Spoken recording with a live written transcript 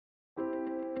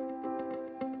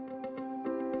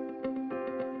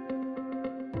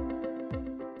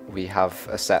We have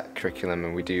a set curriculum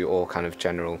and we do all kind of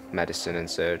general medicine and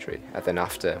surgery, and then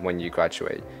after, when you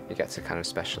graduate, you get to kind of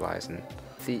specialise. And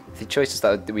the choices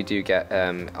that we do get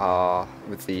are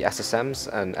with the SSMs,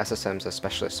 and SSMs are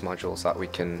specialist modules that we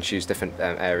can choose different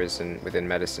areas, and within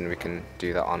medicine we can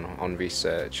do that on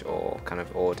research or kind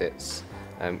of audits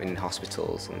in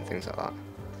hospitals and things like that.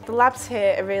 The labs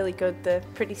here are really good, they're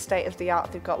pretty state of the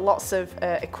art, they've got lots of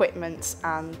equipment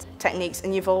and techniques,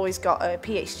 and you've always got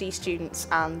PhD students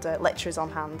and lecturers on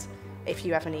hand if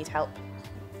you ever need help.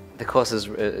 The course is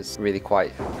really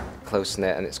quite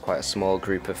close-knit, and it's quite a small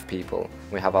group of people.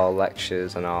 We have our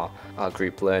lectures and our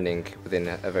group learning within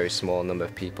a very small number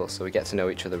of people, so we get to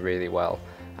know each other really well,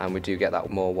 and we do get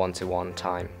that more one-to-one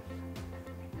time.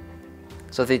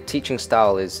 So the teaching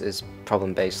style is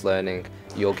problem-based learning.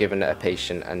 You're given a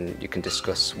patient and you can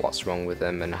discuss what's wrong with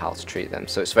them and how to treat them.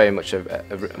 So it's very much a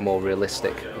more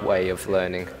realistic way of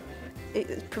learning.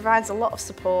 It provides a lot of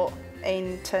support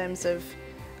in terms of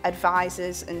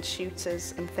advisors and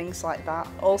tutors and things like that.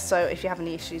 Also, if you have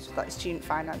any issues with like student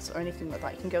finance or anything like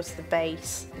that, you can go to the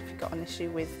base. If you've got an issue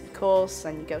with your course,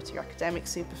 then you go to your academic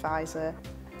supervisor.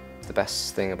 The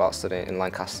best thing about studying in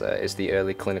Lancaster is the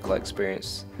early clinical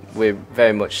experience. We're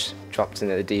very much dropped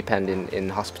into the deep end in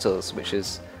hospitals, which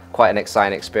is quite an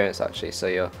exciting experience actually, so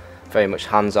you're very much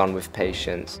hands-on with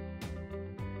patients.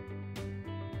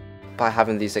 By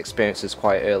having these experiences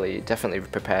quite early, it definitely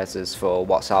prepares us for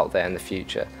what's out there in the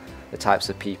future, the types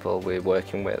of people we're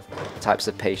working with, the types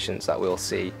of patients that we'll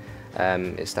see.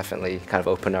 It's definitely kind of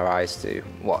opened our eyes to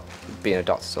what being a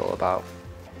doctor is all about.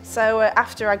 So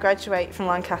after I graduate from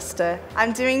Lancaster,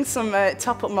 I'm doing some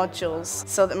top-up modules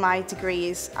so that my degree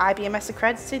is IBMS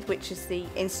accredited, which is the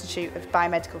Institute of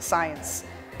Biomedical Science.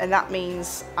 And that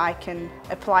means I can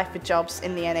apply for jobs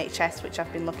in the NHS, which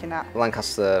I've been looking at.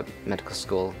 Lancaster Medical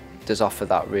School does offer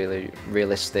that really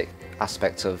realistic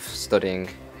aspect of studying,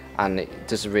 and it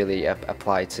does really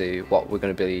apply to what we're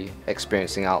going to be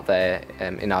experiencing out there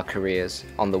in our careers,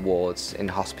 on the wards, in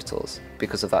hospitals.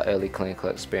 Because of that early clinical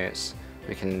experience,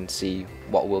 we can see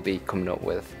what we'll be coming up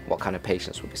with, what kind of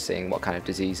patients we'll be seeing, what kind of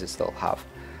diseases they'll have,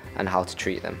 and how to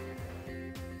treat them.